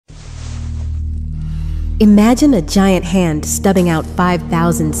Imagine a giant hand stubbing out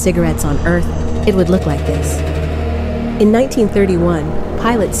 5,000 cigarettes on Earth. It would look like this. In 1931,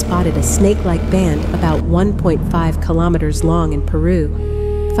 pilots spotted a snake-like band about 1.5 kilometers long in Peru.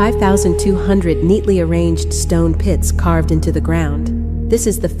 5,200 neatly arranged stone pits carved into the ground. This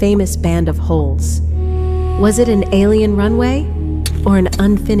is the famous band of holes. Was it an alien runway or an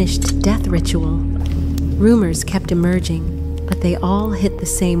unfinished death ritual? Rumors kept emerging, but they all hit the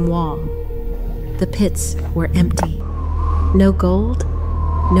same wall. The pits were empty. No gold,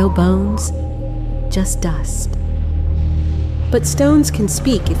 no bones, just dust. But stones can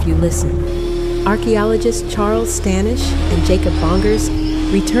speak if you listen. Archaeologists Charles Stanish and Jacob Bongers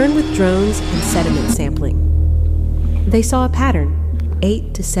returned with drones and sediment sampling. They saw a pattern,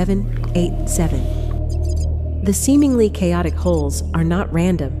 8-7-8-7. The seemingly chaotic holes are not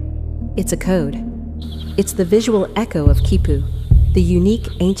random. It's a code. It's the visual echo of Quipu, the unique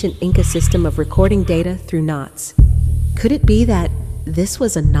ancient Inca system of recording data through knots. Could it be that this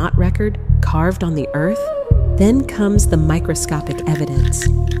was a knot record carved on the earth? Then comes the microscopic evidence.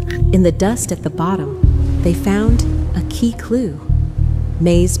 In the dust at the bottom, they found a key clue: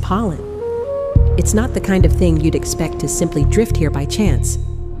 maize pollen. It's not the kind of thing you'd expect to simply drift here by chance.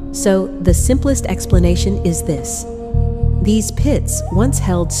 So the simplest explanation is this: these pits once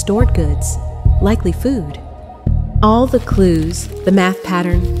held stored goods, likely food. All the clues, the math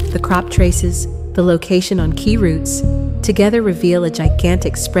pattern, the crop traces, the location on key routes, together reveal a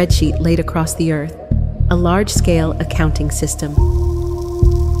gigantic spreadsheet laid across the earth, a large-scale accounting system.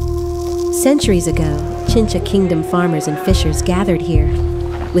 Centuries ago, Chincha Kingdom farmers and fishers gathered here.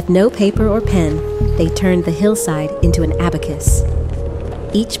 With no paper or pen, they turned the hillside into an abacus.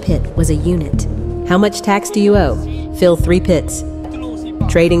 Each pit was a unit. How much tax do you owe? Fill 3 pits.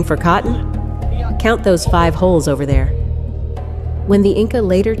 Trading for cotton? Count those 5 holes over there. When the Inca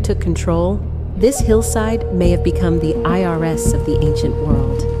later took control, this hillside may have become the IRS of the ancient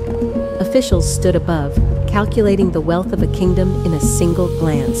world. Officials stood above, calculating the wealth of a kingdom in a single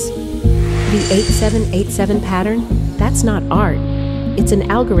glance. The 8787 pattern? That's not art. It's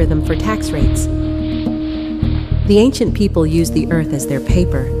an algorithm for tax rates. The ancient people used the earth as their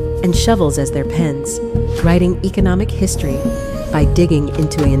paper and shovels as their pens, writing economic history by digging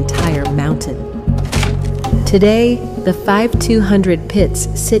into an entire mountain. Today, the 5,200 pits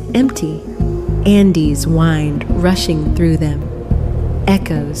sit empty. Andes wind rushing through them,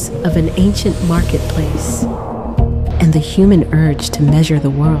 echoes of an ancient marketplace. And the human urge to measure the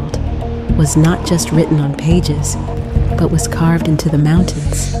world was not just written on pages, but was carved into the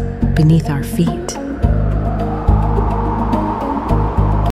mountains beneath our feet.